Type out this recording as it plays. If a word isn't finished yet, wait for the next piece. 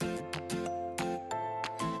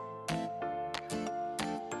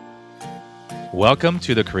Welcome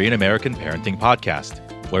to the Korean American Parenting Podcast,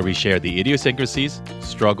 where we share the idiosyncrasies,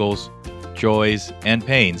 struggles, joys, and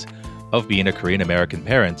pains of being a Korean American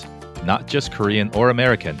parent, not just Korean or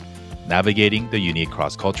American, navigating the unique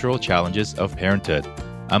cross cultural challenges of parenthood.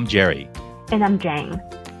 I'm Jerry. And I'm Jang.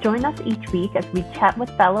 Join us each week as we chat with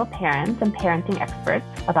fellow parents and parenting experts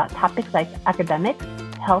about topics like academics,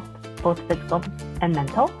 health, both physical and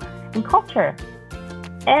mental, and culture.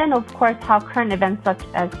 And of course, how current events such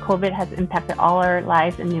as COVID has impacted all our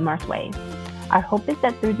lives in numerous ways. Our hope is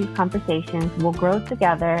that through these conversations, we'll grow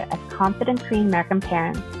together as confident Korean American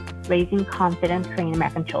parents, raising confident Korean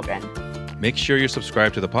American children. Make sure you're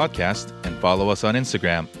subscribed to the podcast and follow us on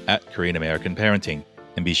Instagram at Korean American Parenting.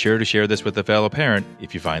 And be sure to share this with a fellow parent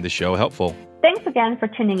if you find the show helpful. Thanks again for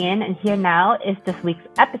tuning in, and here now is this week's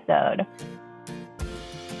episode.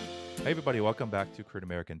 Hey everybody, welcome back to Korean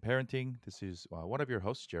American Parenting. This is one of your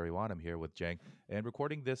hosts, Jerry Wan. I'm here with Jang, and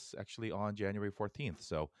recording this actually on January 14th.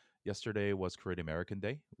 So yesterday was Korean American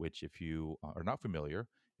Day, which if you are not familiar,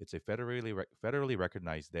 it's a federally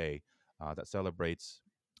recognized day that celebrates,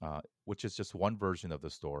 which is just one version of the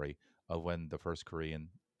story of when the first Korean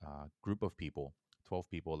group of people, 12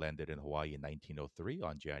 people, landed in Hawaii in 1903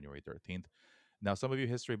 on January 13th. Now, some of you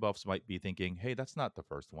history buffs might be thinking, hey, that's not the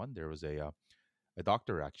first one. There was a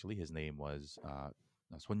doctor, actually. His name was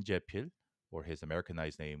Son Jae-pil, or his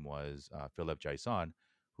Americanized name was Philip Jason,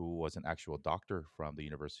 who was an actual doctor from the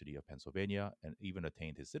University of Pennsylvania and even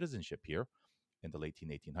attained his citizenship here in the late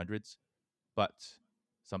 1800s. But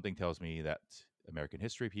something tells me that American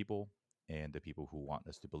history people and the people who want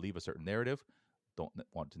us to believe a certain narrative don't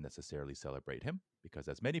want to necessarily celebrate him, because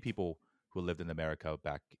as many people who lived in America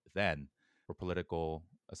back then were political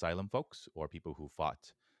asylum folks or people who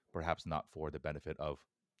fought perhaps not for the benefit of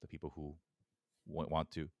the people who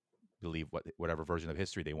want to believe whatever version of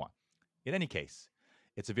history they want. In any case,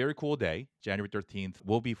 it's a very cool day. January 13th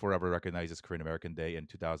will be forever recognized as Korean American Day. In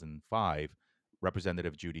 2005,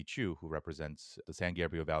 Representative Judy Chu, who represents the San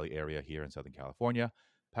Gabriel Valley area here in Southern California,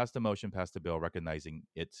 passed a bill recognizing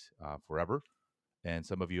it forever. And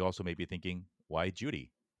some of you also may be thinking, why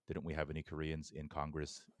Judy? Didn't we have any Koreans in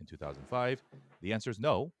Congress in 2005? The answer is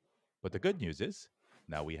no. But the good news is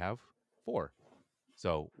now we have 4.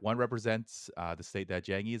 So one represents the state that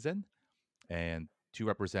Jang is in, and 2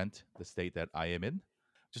 represent the state that I am in.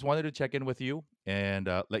 Just wanted to check in with you and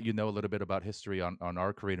let you know a little bit about history on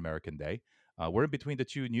our Korean American Day. We're in between the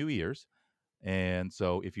 2 New Years. And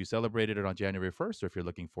so if you celebrated it on January 1st, or if you're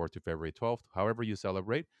looking forward to February 12th, however you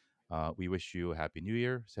celebrate, we wish you a Happy New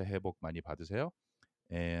Year. 새해 복 많이 받으세요.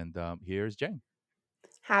 And here's Jang.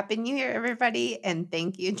 Happy New Year, everybody. And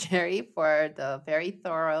thank you, Jerry, for the very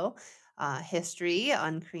thorough history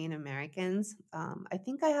on Korean Americans. I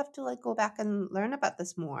think I have to go back and learn about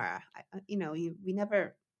this more. We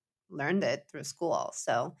never learned it through school.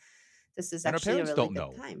 So this is And our actually a parents really don't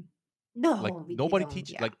good know. time. Like No, they nobody don't.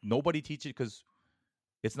 teach Yeah. nobody teach it because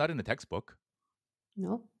it's not in the textbook.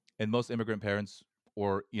 No. And most immigrant parents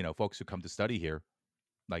or folks who come to study here,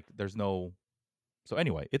 there's no. So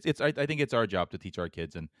anyway, I think it's our job to teach our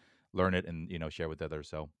kids and learn it and share with others.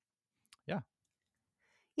 So yeah.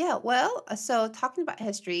 Yeah, well, so talking about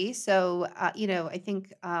history, I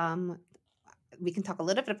think we can talk a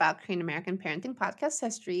little bit about Korean American parenting podcast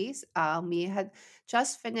histories. We had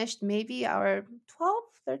just finished maybe our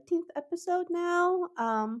 12th, 13th episode now.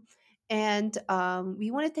 And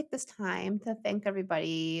we want to take this time to thank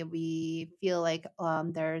everybody. We feel like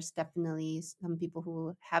there's definitely some people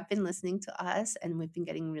who have been listening to us, and we've been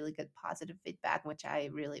getting really good positive feedback, which I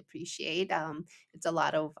really appreciate. It's a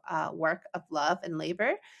lot of work of love and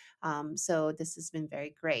labor. So this has been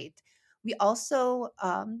very great. We also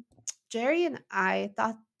Jerry and I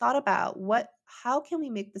thought about how can we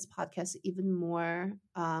make this podcast even more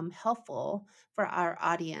helpful for our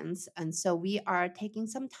audience, and so we are taking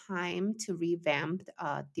some time to revamp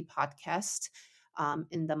the podcast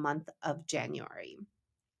in the month of January.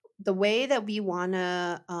 The way that we want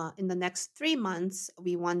to, in the next 3 months,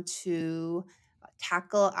 we want to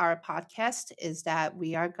tackle our podcast is that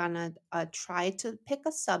we are gonna try to pick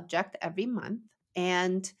a subject every month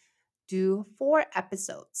and do 4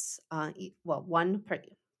 episodes, one per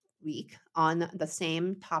week on the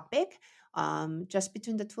same topic, just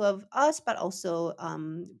between the two of us, but also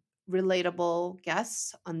relatable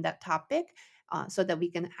guests on that topic, so that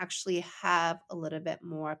we can actually have a little bit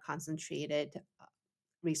more concentrated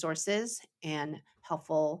resources and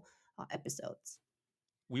helpful episodes.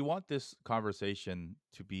 We want this conversation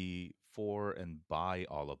to be for and by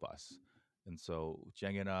all of us. And so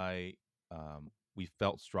Jeng and I, we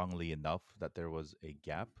felt strongly enough that there was a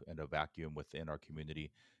gap and a vacuum within our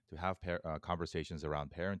community to have conversations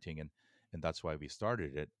around parenting. and that's why we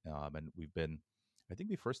started it. And we've been, I think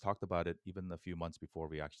we first talked about it even a few months before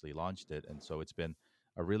we actually launched it, and so it's been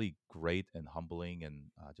a really great and humbling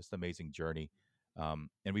and just amazing journey.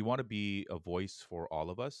 And we want to be a voice for all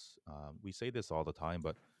of us. We say this all the time,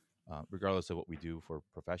 but regardless of what we do for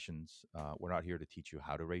professions, we're not here to teach you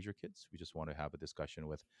how to raise your kids. We just want to have a discussion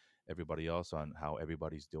with everybody else on how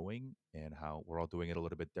everybody's doing and how we're all doing it a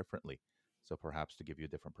little bit differently. So perhaps to give you a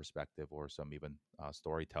different perspective or some even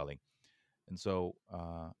storytelling. And so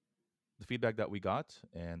the feedback that we got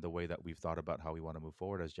and the way that we've thought about how we want to move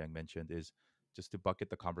forward, as Jang mentioned, is just to bucket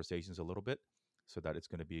the conversations a little bit so that it's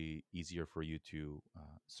going to be easier for you to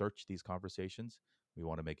search these conversations. We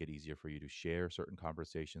want to make it easier for you to share certain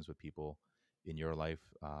conversations with people in your life.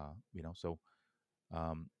 So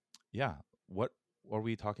um, yeah, what are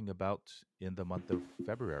we talking about in the month of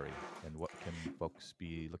February, and what can folks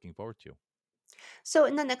be looking forward to? So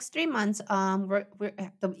in the next 3 months, we're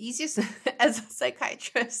the easiest as a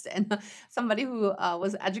psychiatrist and somebody who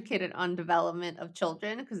was educated on development of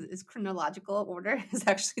children because it's chronological order is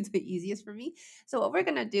actually the easiest for me. So what we're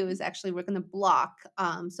gonna do is actually we're gonna block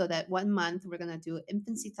so that 1 month we're gonna do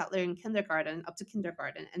infancy, toddler, and kindergarten up to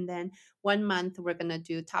kindergarten, and then 1 month we're gonna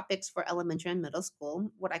do topics for elementary and middle school,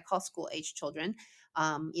 what I call school age children,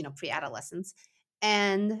 pre-adolescents,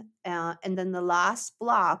 and then the last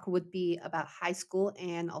block would be about high school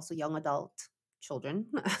and also young adult children.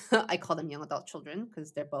 I call them young adult children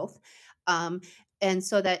because they're both. Um, and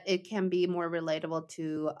so that it can be more relatable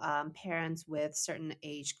to parents with certain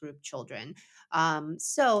age group children.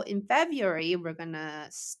 So in February, we're going to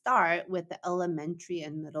start with the elementary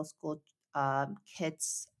and middle school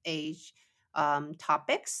kids age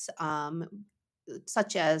topics.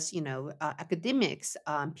 Such as academics,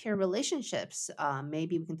 peer relationships,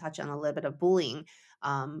 maybe we can touch on a little bit of bullying,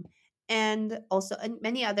 um, and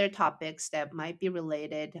many other topics that might be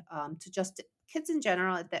related to just kids in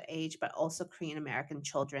general at that age, but also Korean American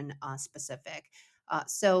children specific.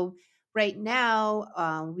 So right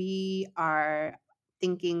now we are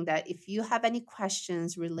thinking that if you have any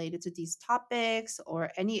questions related to these topics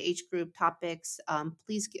or any age group topics,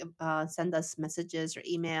 please send us messages or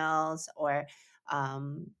emails or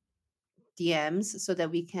um, DMs so that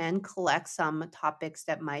we can collect some topics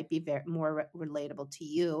that might be more relatable to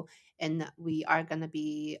you. And we are going to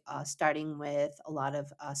be starting with a lot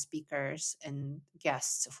of speakers and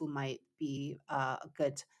guests who might be a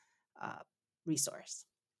good uh, resource.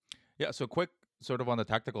 Yeah, so quick sort of on the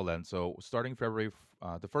tactical end. So starting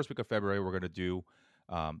the first week of February, we're going to do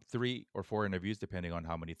 3 or 4 interviews, depending on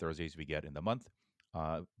how many Thursdays we get in the month,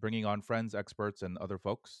 bringing on friends, experts, and other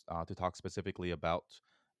folks to talk specifically about,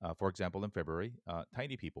 for example, in February,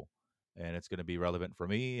 tiny people. And it's going to be relevant for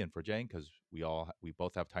me and for Jane because we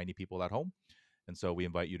both have tiny people at home, and so we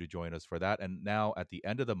invite you to join us for that. And now at the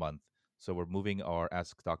end of the month, so we're moving our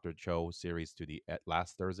Ask Dr. Cho series to the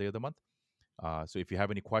last Thursday of the month. So if you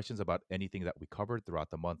have any questions about anything that we covered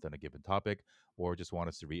throughout the month on a given topic, or just want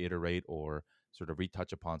us to reiterate or sort of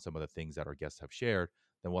retouch upon some of the things that our guests have shared,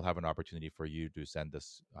 then we'll have an opportunity for you to send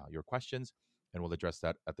us your questions, and we'll address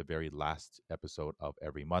that at the very last episode of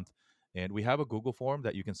every month. And we have a Google form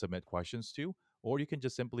that you can submit questions to, or you can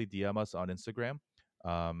just simply DM us on Instagram.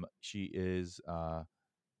 She is,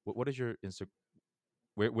 what is your Insta?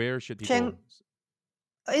 Where should people? Jeng,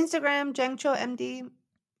 Instagram, Jengcho MD,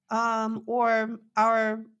 Cool. or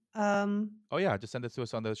our um, Oh yeah, just send it to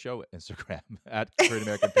us on the show Instagram at Korean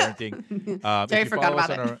American Parenting. If Jerry you forgot follow us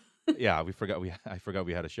about on it. our, yeah, I forgot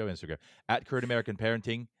we had a show Instagram at Korean American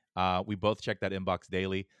Parenting. We both check that inbox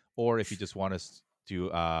daily. Or if you just want us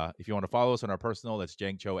to, if you want to follow us on our personal, that's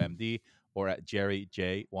Jang Cho MD or at Jerry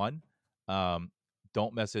J1. Um,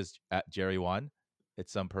 don't message at Jerry1.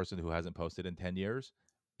 It's some person who hasn't posted in 10 years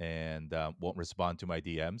and won't respond to my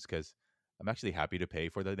DMs because I'm actually happy to pay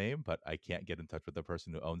for the name, but I can't get in touch with the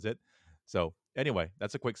person who owns it. So anyway,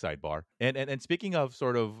 that's a quick sidebar. And speaking of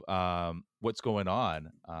sort of what's going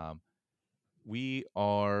on, we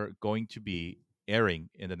are going to be airing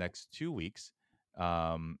in the next 2 weeks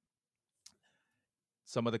um,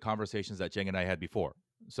 some of the conversations that Jeng and I had before.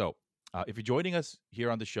 So if you're joining us here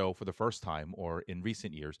on the show for the first time or in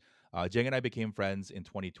recent years, Jeng and I became friends in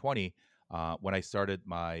 2020 when I started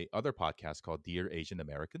my other podcast called Dear Asian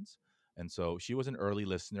Americans. And so she was an early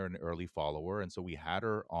listener and early follower. And so we had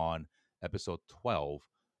her on episode 12.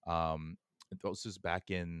 This is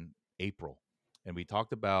back in April. And we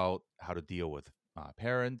talked about how to deal with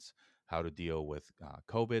parents, how to deal with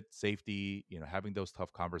COVID, safety, having those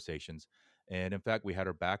tough conversations. And in fact, we had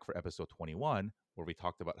her back for episode 21, where we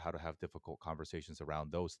talked about how to have difficult conversations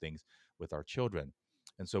around those things with our children.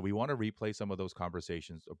 And so we want to replay some of those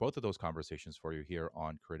conversations, or both of those conversations, for you here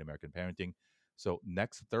on Korean American Parenting. So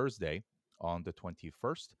next Thursday, on the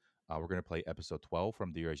 21st, we're going to play episode 12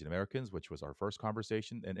 from Dear Asian Americans, which was our first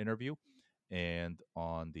conversation and interview. And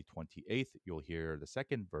on the 28th, you'll hear the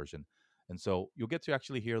second version. And so you'll get to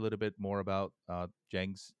actually hear a little bit more about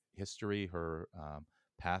Jang's history, her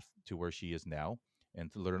path to where she is now,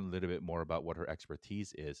 and to learn a little bit more about what her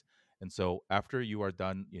expertise is. And so after you are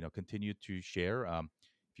done, continue to share.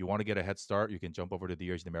 If you want to get a head start, you can jump over to the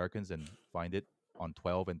Asian Americans and find it on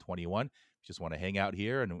 12 and 21. If you just want to hang out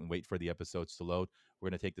here and wait for the episodes to load, we're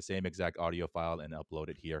going to take the same exact audio file and upload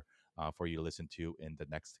it here for you to listen to in the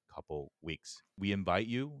next couple weeks. We invite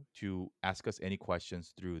you to ask us any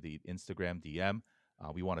questions through the Instagram DM.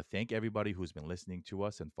 We want to thank everybody who's been listening to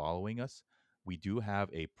us and following us. We do have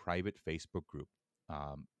a private Facebook group.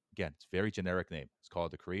 Again, it's a very generic name. It's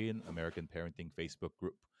called the Korean American Parenting Facebook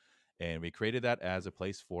Group. And we created that as a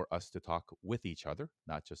place for us to talk with each other,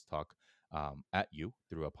 not just talk at you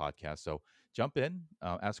through a podcast. So jump in,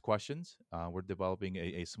 ask questions. We're developing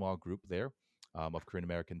a small group there of Korean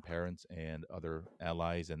American parents and other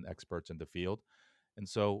allies and experts in the field. And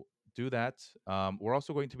so do that. We're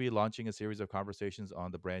also going to be launching a series of conversations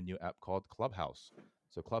on the brand new app called Clubhouse.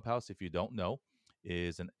 So Clubhouse, if you don't know,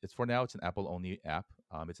 it's for now it's an Apple only app.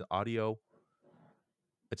 It's an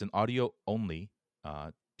audio only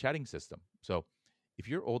chatting system. So if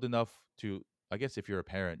you're old enough to, I guess if you're a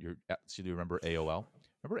parent, you actually remember AOL.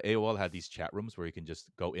 Remember AOL had these chat rooms where you can just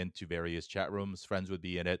go into various chat rooms, friends would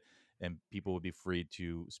be in it, and people would be free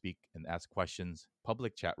to speak and ask questions,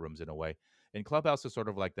 public chat rooms in a way. And Clubhouse is sort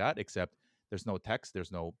of like that, except there's no text,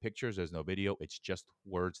 there's no pictures, there's no video. It's just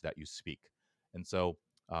words that you speak. And so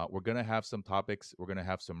we're going to have some topics, we're going to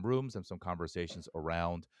have some rooms and some conversations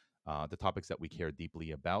around the topics that we care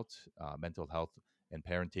deeply about, mental health and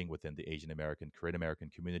parenting within the Asian American, Korean American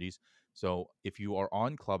communities. So if you are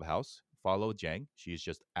on Clubhouse, follow Jang. She's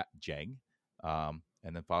just at Jang. And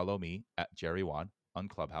then follow me at Jerry Wan on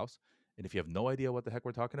Clubhouse. And if you have no idea what the heck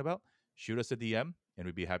we're talking about, shoot us a DM and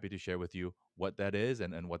we'd be happy to share with you what that is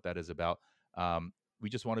and what that is about. We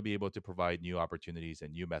just want to be able to provide new opportunities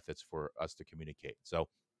and new methods for us to communicate. So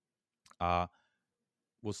uh,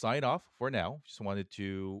 we'll sign off for now. Just wanted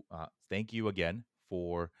to thank you again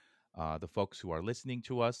for the folks who are listening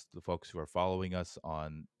to us, the folks who are following us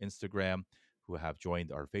on Instagram, who have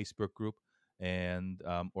joined our Facebook group, and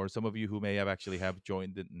or some of you who may have actually have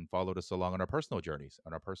joined and followed us along on our personal journeys,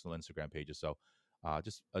 on our personal Instagram pages. So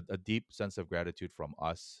just a deep sense of gratitude from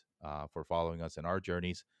us for following us in our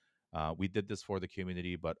journeys. We did this for the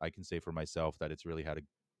community, but I can say for myself that it's really had a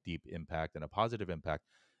deep impact and a positive impact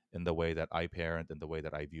in the way that I parent and the way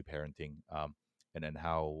that I view parenting, and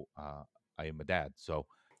how I am a dad. So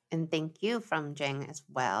And thank you from Jang as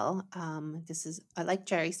well. This is, like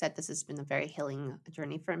Jerry said, this has been a very healing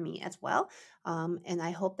journey for me as well. And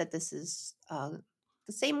I hope that this is the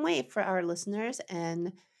same way for our listeners.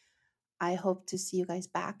 And I hope to see you guys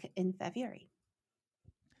back in February.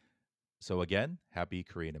 so again, happy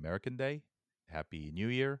Korean American Day, happy New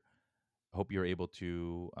Year. Hope you're able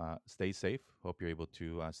to stay safe. Hope you're able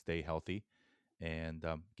to stay healthy and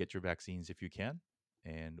get your vaccines if you can.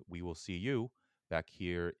 And we will see you back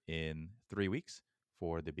here in 3 weeks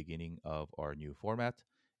for the beginning of our new format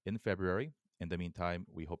in February. In the meantime,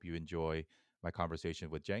 we hope you enjoy my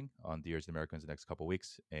conversation with Jeng on Dear Asian Americans the next couple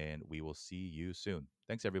weeks, and we will see you soon.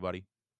 Thanks, everybody.